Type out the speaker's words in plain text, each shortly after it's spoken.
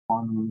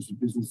time, there was a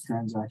business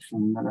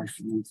transaction that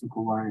actually took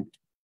away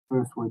the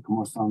first week of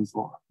my son's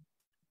life.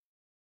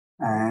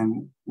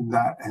 And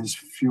that has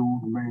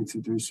fueled me to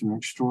do some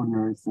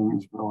extraordinary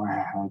things, but I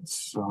had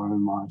so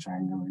much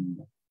anger in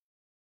me.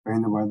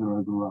 Being the way that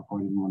I grew up, I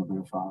didn't want to be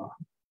a father.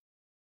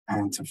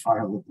 And to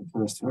fail at the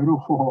first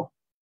hurdle,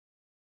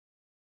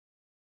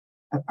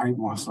 that ate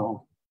my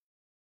soul.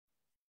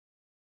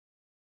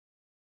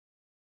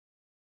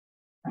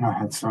 And I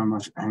had so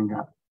much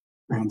anger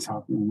pent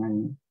up in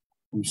me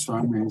from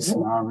so many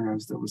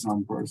scenarios that was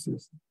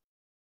unprocessed.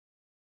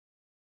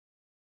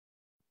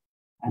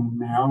 And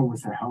now,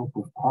 with the help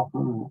of Papa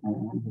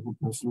and with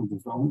personal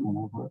development,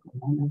 I work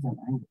on that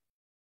anger.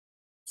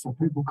 So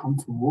people come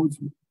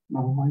towards me,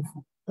 not away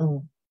from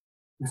me.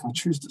 If I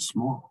choose to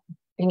smile.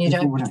 And you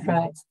don't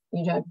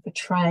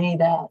betray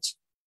that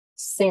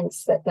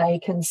sense that they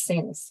can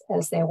sense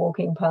as they're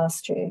walking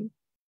past you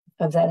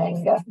of that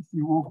anger. If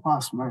you walk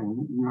past me,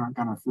 you're not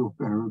going to feel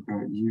better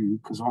about you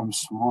because I'm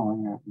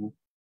smiling at you.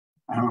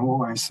 And I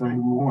always say,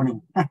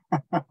 morning.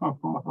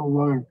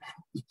 Hello.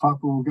 Because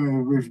Papa will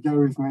go with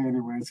me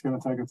anywhere. It's going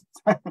to take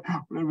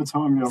whatever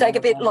time you're take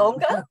a bit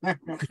longer. I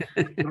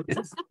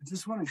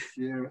just want to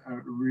share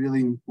a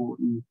really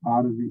important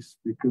part of this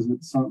because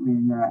it's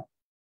something that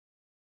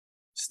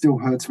still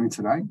hurts me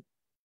today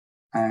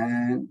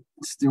and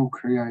still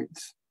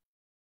creates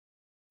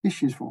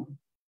issues for me.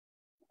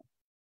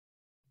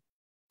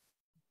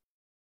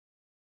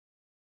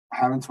 I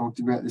haven't talked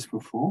about this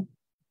before,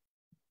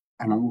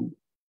 and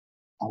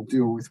I'll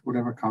deal with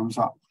whatever comes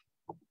up.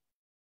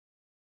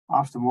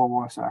 After my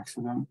wife's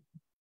accident,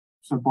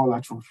 so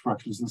bilateral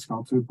fractures in the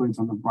skull, 2 bleeds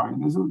on the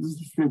brain, there's a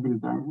fair bit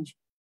of damage.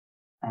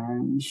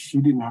 And she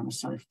didn't have a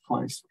safe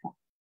place to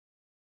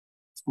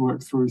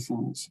work through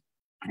things.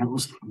 And it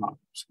was hard.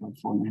 It was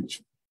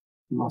financial.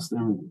 We lost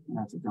everything. We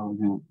had to go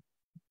again.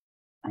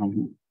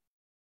 And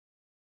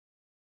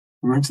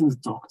we went to the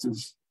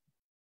doctors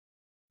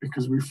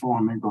because we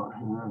finally got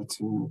her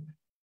to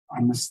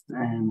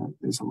understand that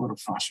there's a lot of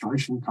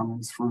frustration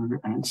coming through,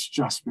 and it's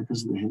just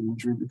because of the head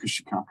injury, because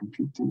she can't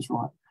compute things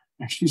right.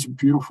 And she's a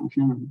beautiful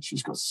human.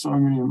 She's got so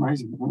many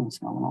amazing things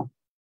going on.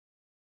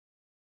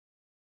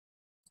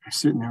 I'm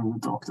sitting there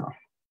with the doctor.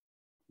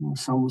 My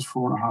son was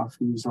 4.5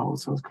 years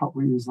old, so it was a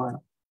couple of years later.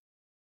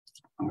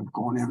 And I've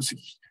gone out. It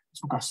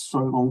took us so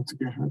long to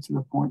get her to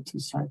the point to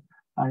say,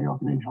 hey, I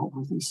need help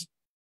with this.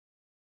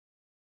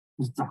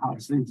 It's the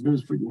hardest thing to do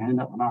is put your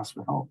hand up and ask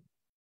for help.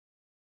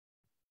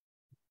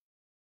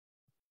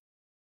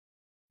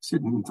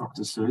 Sitting in the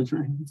doctor's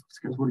surgery, the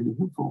doctor goes, what are you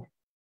here for?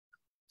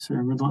 So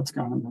we'd like to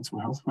go on a mental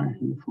health plan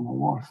here for my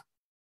wife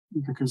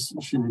because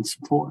she needs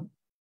support.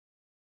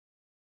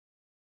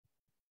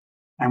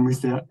 And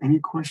without any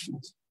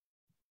questions,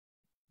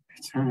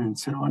 he turned and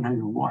said, I know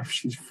your wife,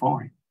 she's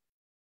fine.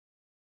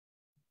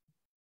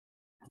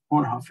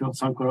 4.5 years,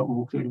 so I got up and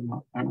walked out of my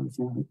family.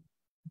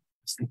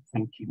 I said,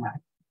 thank you,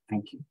 mate.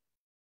 Thank you.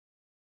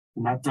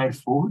 From that day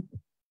forward,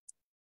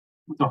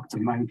 the doctor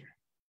made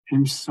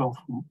himself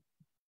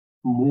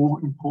more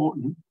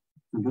important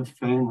than the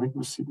family who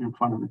was sitting in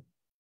front of me.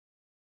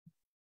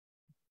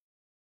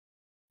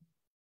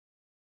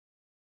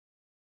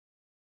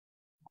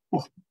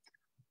 Well,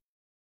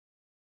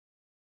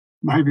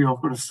 maybe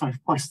I've got a safe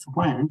place to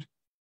land,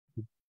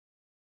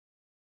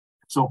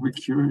 so I'll be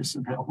curious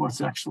about what's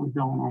actually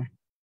going on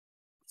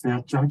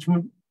without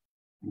judgment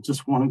and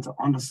just wanting to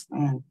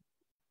understand.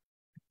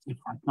 If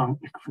I don't,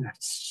 it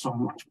creates so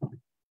much pain.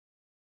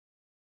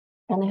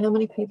 And how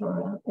many people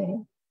are out there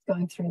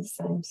going through the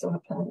same sort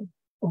of pain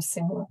or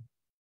similar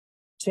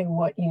to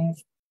what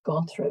you've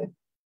gone through?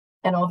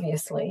 And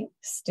obviously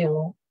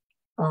still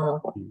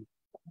are.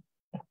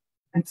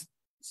 It's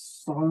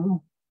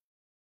so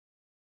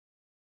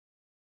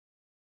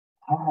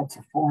hard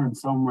to find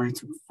some way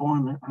to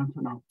finally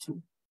open up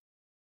to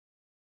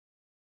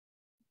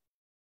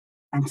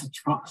and to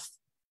trust.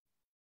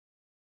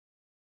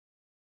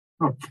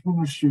 I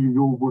promise you,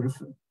 you're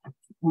worth it. I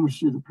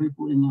promise you, the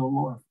people in your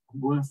life are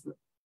worth it.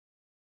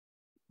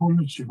 I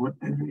promise you,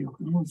 whatever you're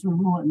going through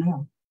right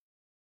now,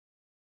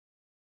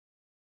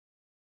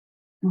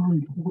 you're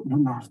important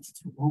enough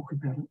to talk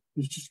about it.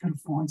 You're just going to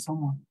find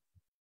someone.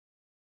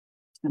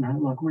 You know,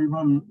 like we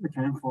run the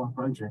Campfire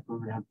Project where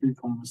we have big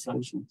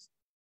conversations.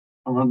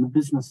 I run the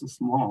Business of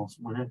Smiles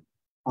where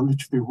I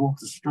literally walk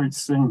the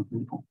streets seeing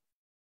people.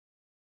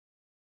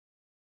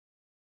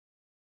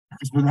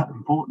 Because we're that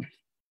important.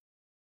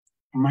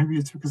 And maybe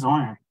it's because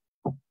I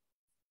am.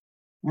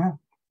 Yeah.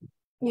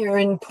 You're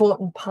an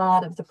important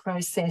part of the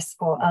process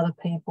for other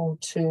people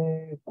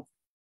to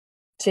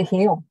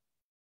heal.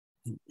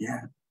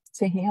 Yeah.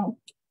 To heal.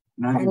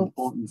 Know the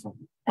importance of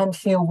it. And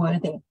feel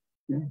worthy.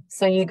 Yeah.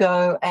 So you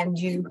go and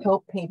you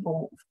help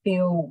people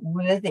feel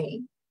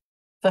worthy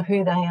for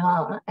who they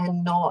are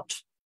and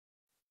not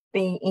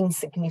be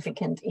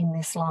insignificant in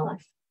this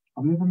life.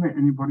 I've never met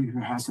anybody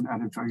who hasn't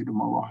added value to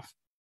my life.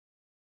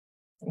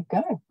 There you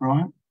go.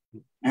 Right?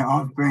 Now,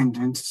 I've been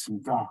into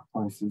some dark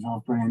places.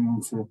 I've been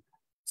into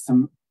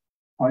some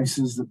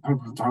places that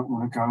people don't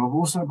want to go. I've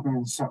also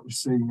been sat with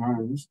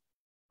CEOs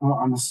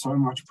are under so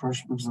much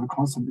pressure because of the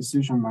constant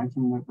decision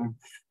making that they've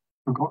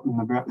forgotten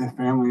about their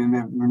family, and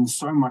they're in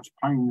so much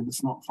pain that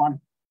it's not funny.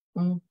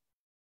 Mm.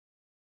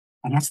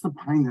 And that's the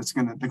pain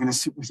they're gonna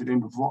sit with at the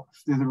end of life.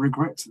 They're the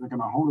regrets that they're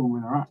gonna hold on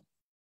where they're at,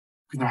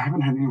 because they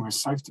haven't had anywhere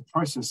safe to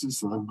process it,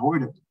 so they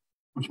avoid it,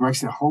 which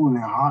makes their hole in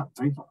their heart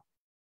deeper.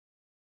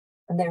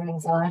 And their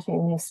anxiety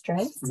and their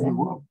stress. So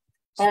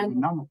you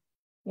numb it.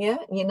 Yeah,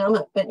 you numb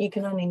it, but you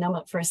can only numb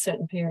it for a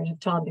certain period of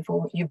time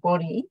before your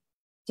body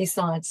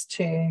decides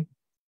to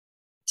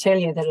tell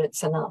you that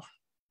it's enough.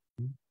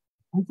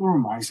 People are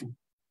amazing.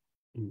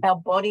 Our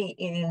body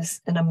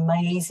is an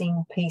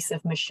amazing piece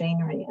of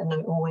machinery, and I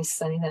always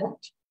say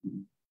that.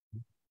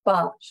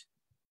 But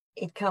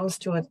it comes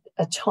to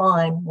a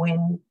time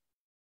when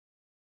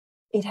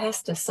it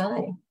has to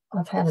say,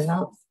 I've had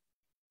enough.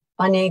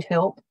 I need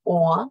help,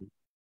 or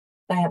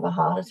they have a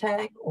heart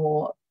attack,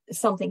 or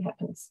something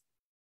happens.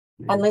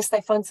 Yeah. Unless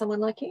they find someone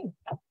like you.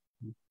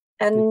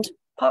 And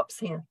Pop's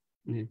here.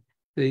 Yeah.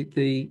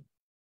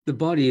 The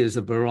body is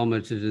a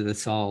barometer to the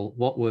soul.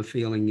 What we're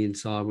feeling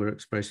inside, we're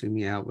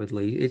expressing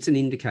outwardly. It's an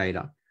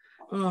indicator.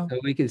 So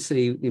we can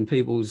see in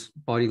people's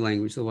body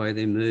language, the way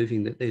they're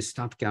moving, that there's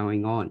stuff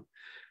going on,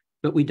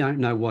 but we don't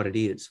know what it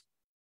is.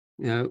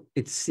 You know,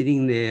 it's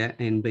sitting there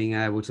and being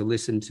able to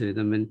listen to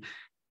them and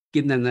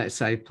give them that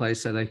safe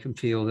place so they can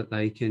feel that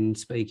they can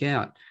speak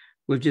out.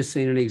 We've just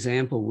seen an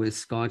example with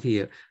Scott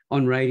here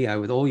on radio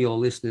with all your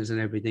listeners and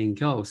everything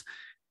else.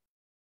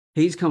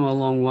 He's come a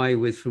long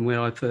way from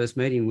where I first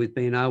met him, with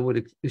being able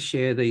to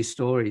share these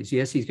stories.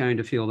 Yes, he's going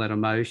to feel that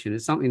emotion.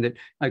 It's something that,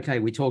 okay,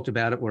 we talked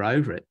about it, we're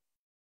over it.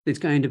 It's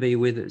going to be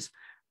with us.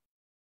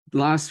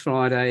 Last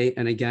Friday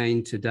and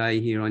again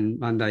today here on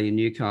Monday in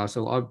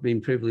Newcastle, I've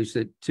been privileged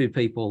that two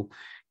people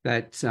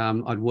that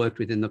I'd worked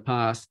with in the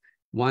past,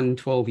 one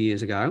 12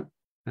 years ago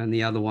and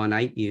the other one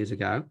 8 years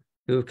ago,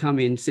 who have come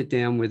in, sit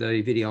down with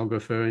a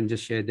videographer and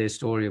just shared their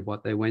story of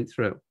what they went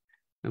through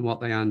and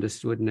what they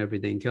understood and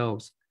everything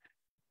else.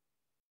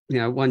 You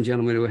know, one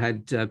gentleman who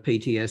had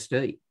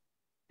PTSD,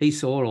 he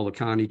saw all the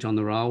carnage on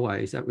the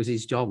railways. That was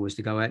his job, was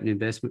to go out and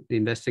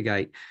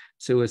investigate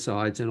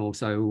suicides and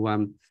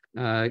also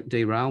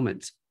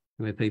derailments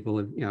where people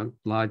have, you know,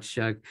 large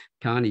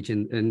carnage,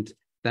 and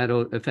that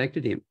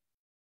affected him.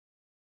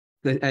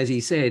 But as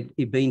he said,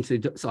 he'd been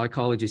to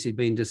psychologists, he'd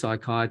been to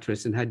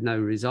psychiatrists and had no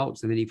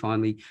results. And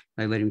then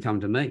they let him come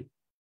to me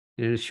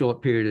in a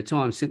short period of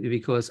time, simply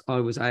because I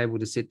was able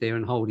to sit there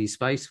and hold his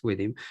space with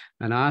him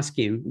and ask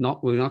him,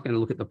 we're not going to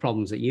look at the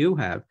problems that you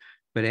have,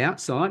 but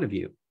outside of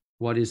you,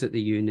 what is it that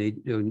you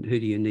need, who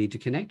do you need to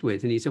connect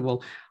with? And he said,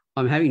 well,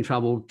 I'm having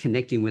trouble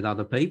connecting with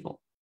other people.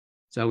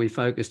 So we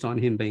focused on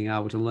him being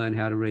able to learn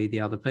how to read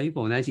the other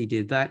people. And as he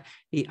did that,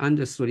 he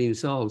understood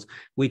himself.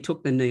 We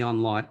took the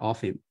neon light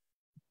off him.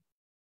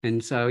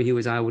 And so he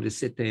was able to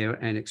sit there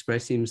and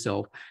express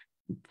himself,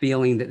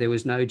 feeling that there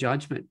was no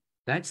judgment.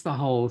 That's the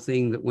whole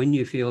thing, that when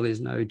you feel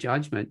there's no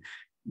judgment,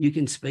 you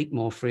can speak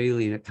more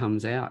freely and it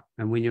comes out.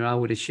 And when you're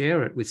able to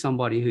share it with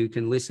somebody who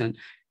can listen,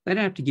 they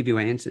don't have to give you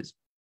answers.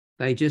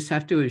 They just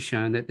have to have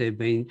shown that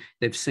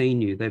they've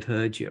seen you, they've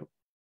heard you,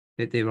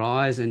 that their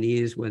eyes and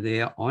ears were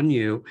there on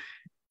you,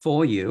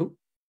 for you,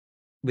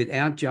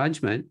 without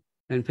judgment.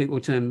 And people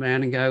turn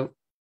around and go,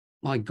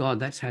 my God,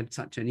 that's had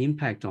such an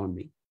impact on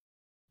me.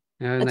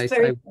 You know, and they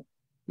say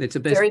it's the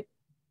best.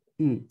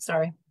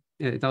 Sorry.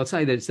 Yeah, they'll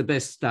say that it's the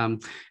best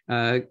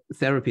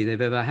therapy they've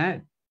ever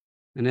had.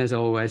 And as I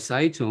always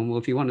say to them, well,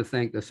 if you want to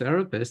thank the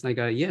therapist, and they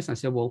go, yes. I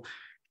said, well,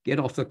 get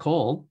off the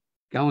call,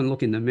 go and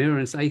look in the mirror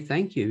and say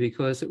thank you,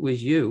 because it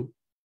was you.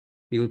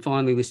 You were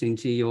finally listening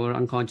to your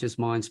unconscious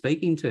mind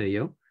speaking to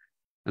you.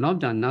 And I've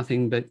done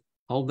nothing but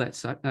hold that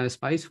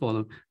space for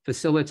them,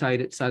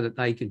 facilitate it so that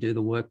they could do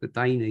the work that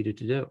they needed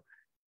to do.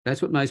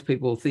 That's what most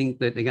people think,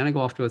 that they're going to go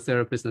off to a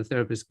therapist and the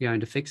therapist is going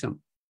to fix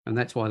them. And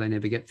that's why they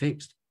never get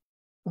fixed.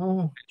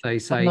 They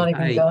say, I'm not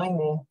even going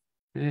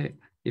there. Yeah,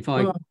 if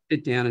I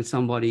sit down and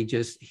somebody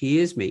just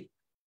hears me,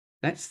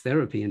 that's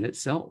therapy in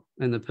itself,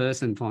 and the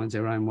person finds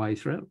their own way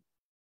through.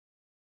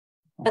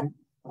 I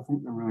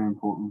think the really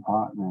important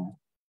part there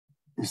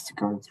is to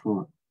go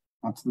through it,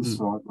 not to the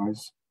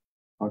sideways.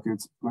 Like,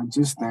 it's like,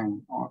 just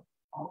then I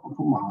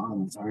put my heart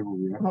on the table,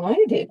 yeah. I know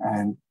you did.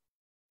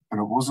 But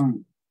it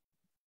wasn't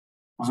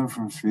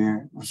from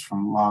fear, it was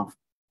from love.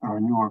 And I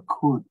knew I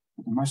could.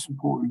 But the most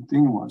important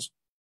thing was,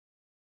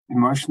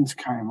 emotions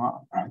came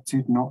up, but I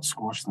did not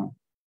squash them.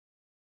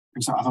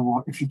 Because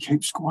otherwise, if you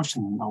keep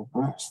squashing them, they'll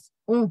burst.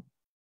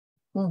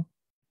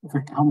 If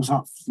it comes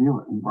up, feel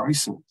it,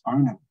 embrace it,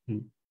 own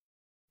it.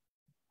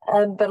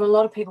 But a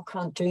lot of people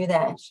can't do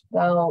that.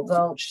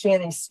 They'll share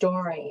their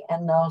story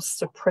and they'll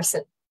suppress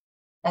it,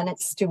 and it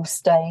still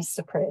stays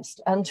suppressed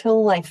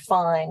until they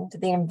find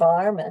the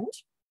environment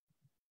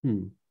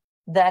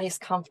that is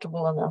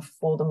comfortable enough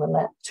for them, and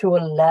that to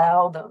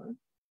allow them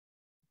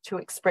to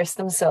express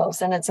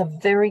themselves. And it's a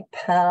very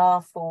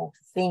powerful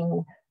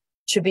thing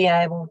to be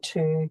able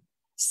to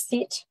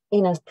sit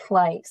in a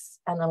place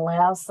and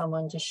allow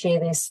someone to share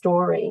their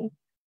story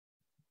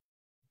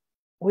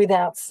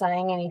without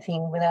saying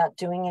anything, without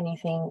doing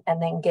anything,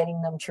 and then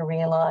getting them to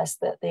realise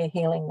that they're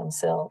healing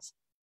themselves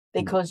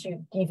because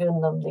you've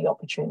given them the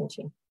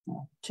opportunity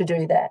to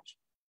do that.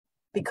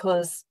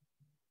 Because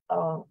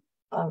I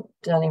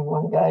don't even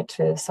want to go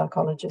to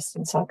psychologists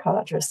and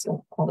psychiatrists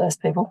and all those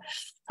people.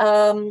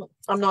 I'm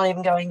not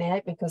even going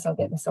there because I'll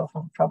get myself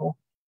in trouble.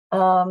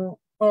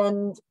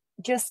 And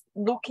just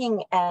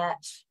looking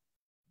at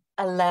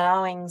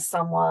allowing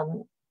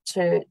someone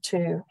to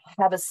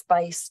have a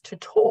space to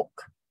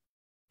talk,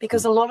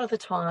 because a lot of the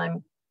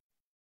time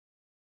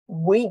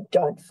we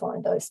don't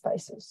find those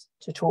spaces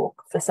to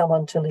talk for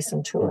someone to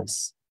listen to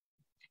us.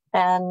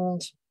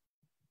 And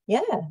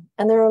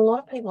and there are a lot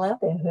of people out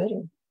there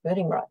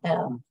hurting right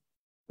now.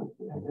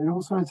 It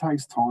also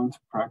takes time to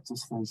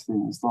practice these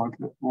things. Like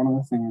one of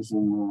the things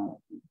in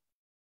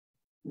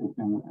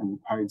the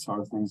paid side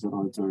of things that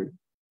I do,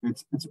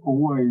 it's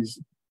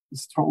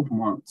told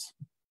once,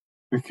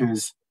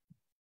 because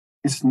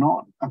it's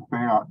not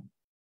about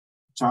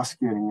just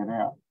getting it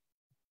out.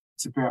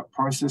 It's about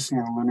processing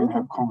and learning to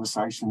have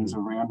conversations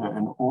around it,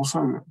 and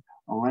also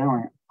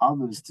allowing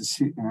others to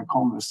sit in a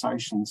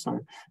conversation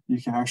so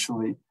you can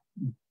actually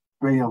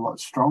be a lot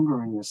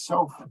stronger in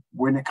yourself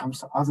when it comes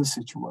to other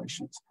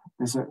situations.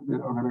 I've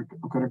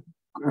got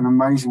an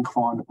amazing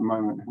client at the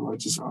moment who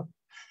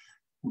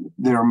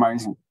they're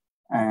amazing.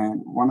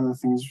 And one of the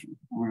things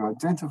we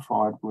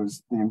identified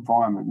was the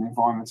environment. The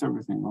environment's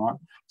everything, right?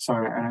 So,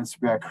 and it's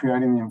about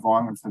creating the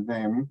environment for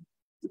them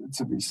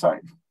to be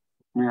safe.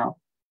 Now,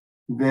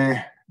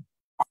 their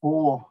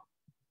core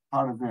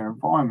part of their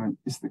environment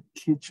is the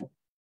kitchen.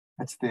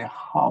 It's their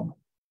hub.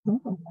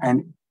 Mm-hmm.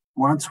 And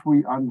once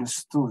we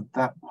understood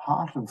that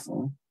part of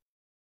them,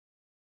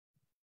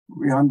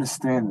 we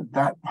understand that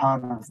that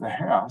part of the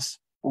house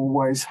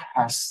always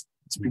has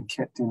to be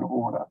kept in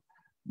order.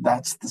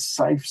 That's the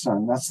safe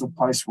zone. That's the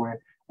place where,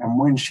 and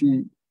when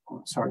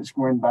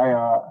they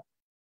are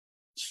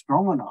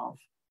strong enough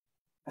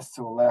as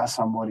to allow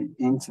somebody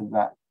into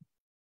that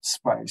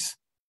space,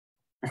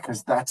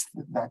 because that's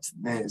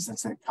theirs,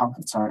 that's their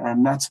comfort zone,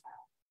 and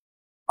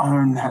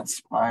own that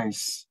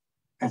space.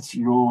 It's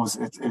yours.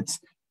 It's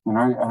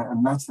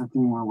and that's the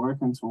thing we're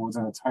working towards,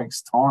 and it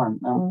takes time.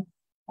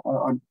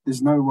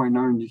 There's no way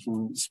known you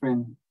can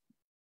spend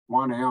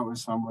 1 hour with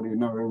somebody and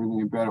know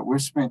everything about it.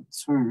 We've spent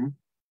 2,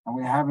 and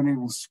we haven't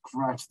even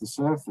scratched the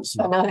surface.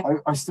 I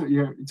know. I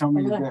still, tell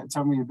me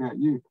about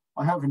you.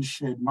 I haven't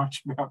shared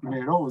much about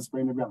me at all. It's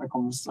been about the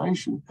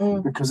conversation,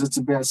 because it's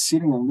about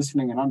sitting and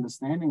listening and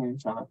understanding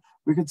each other.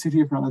 We could sit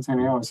here for another 10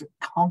 hours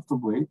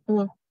comfortably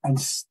and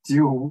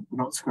still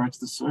not scratch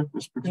the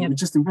surface, because we're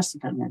just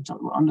investigating each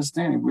other. We're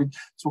understanding. We're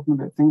talking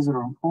about things that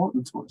are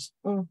important to us,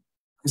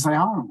 because they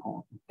are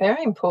important.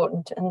 Very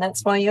important. And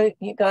that's why you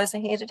guys are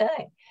here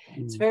today.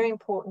 It's very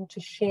important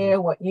to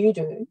share what you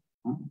do,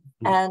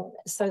 and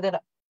so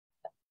that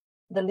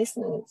the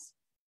listeners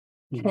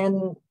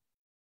can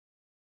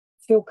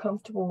feel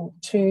comfortable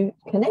to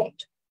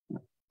connect.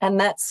 And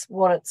that's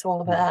what it's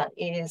all about,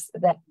 is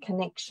that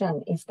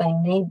connection. If they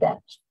need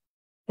that,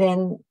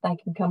 then they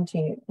can come to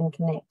you and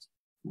connect.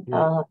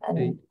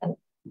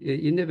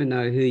 You never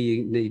know who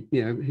you need,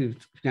 who's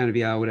going to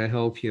be able to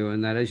help you.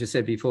 And that, as you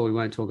said before, we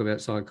won't talk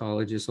about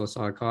psychologists or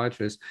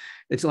psychiatrists.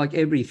 It's like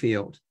every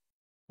field.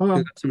 We've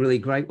got some really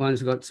great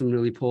ones, we've got some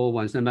really poor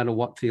ones, no matter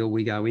what field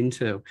we go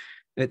into.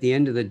 At the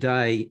end of the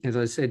day, as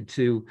I said,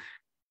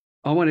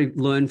 I want to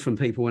learn from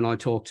people when I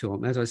talk to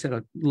them. As I said,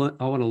 I want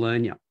to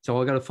learn you.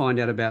 So I've got to find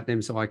out about them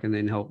so I can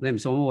then help them.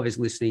 So I'm always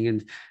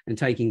listening and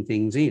taking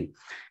things in.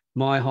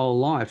 My whole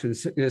life, and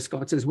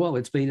Scott's as well,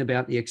 it's been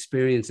about the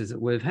experiences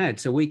that we've had.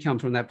 So we come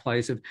from that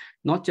place of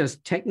not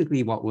just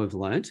technically what we've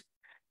learned,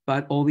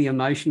 but all the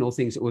emotional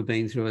things that we've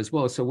been through as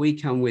well. So we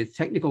come with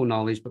technical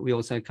knowledge, but we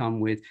also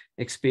come with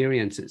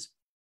experiences.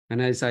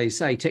 And as they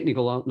say,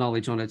 technical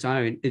knowledge on its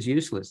own is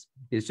useless.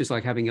 It's just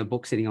like having a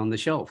book sitting on the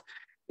shelf.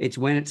 It's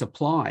when it's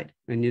applied,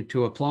 and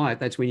to apply it,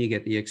 that's when you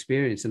get the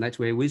experience, and that's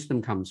where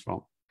wisdom comes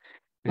from.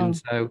 And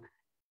so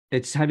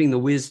it's having the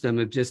wisdom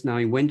of just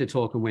knowing when to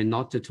talk and when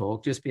not to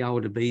talk, just be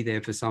able to be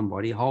there for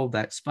somebody, hold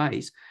that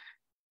space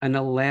and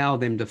allow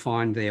them to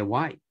find their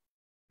way.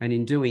 And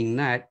in doing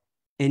that,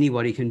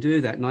 anybody can do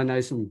that. And I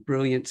know some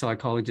brilliant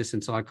psychologists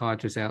and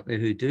psychiatrists out there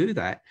who do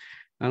that.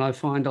 And I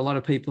find a lot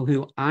of people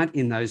who aren't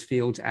in those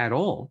fields at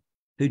all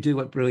who do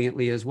it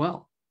brilliantly as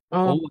well.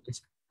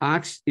 Always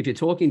ask, if you're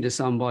talking to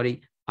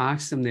somebody,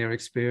 ask them their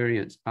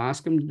experience,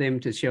 ask them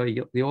to share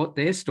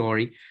their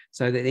story,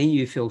 so that then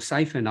you feel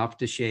safe enough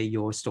to share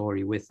your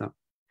story with them.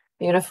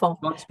 Beautiful.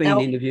 Scott's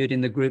been interviewed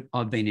in the group.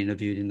 I've been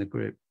interviewed in the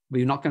group.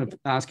 We're not going to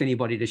ask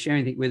anybody to share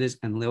anything with us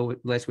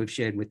unless we've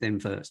shared with them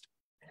first.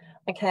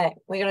 Okay,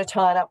 we're going to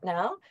tie it up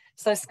now.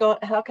 So,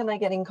 Scott, how can they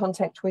get in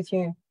contact with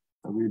you?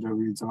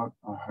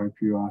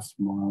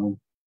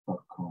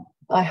 www.ihopeyouaresmiling.com.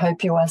 I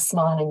hope you are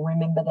smiling.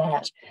 Remember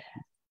that.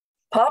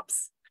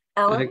 Pups?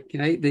 Alan?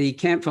 Okay, the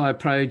Campfire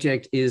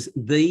Project is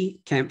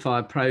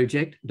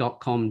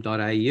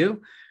thecampfireproject.com.au.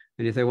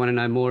 And if they want to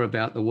know more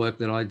about the work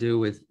that I do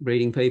with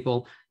reading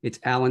people, it's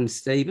Alan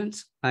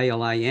Stevens,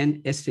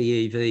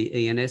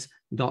 AlanStevens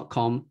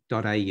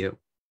www.fayehealing.com.au.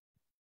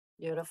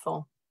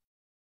 Beautiful.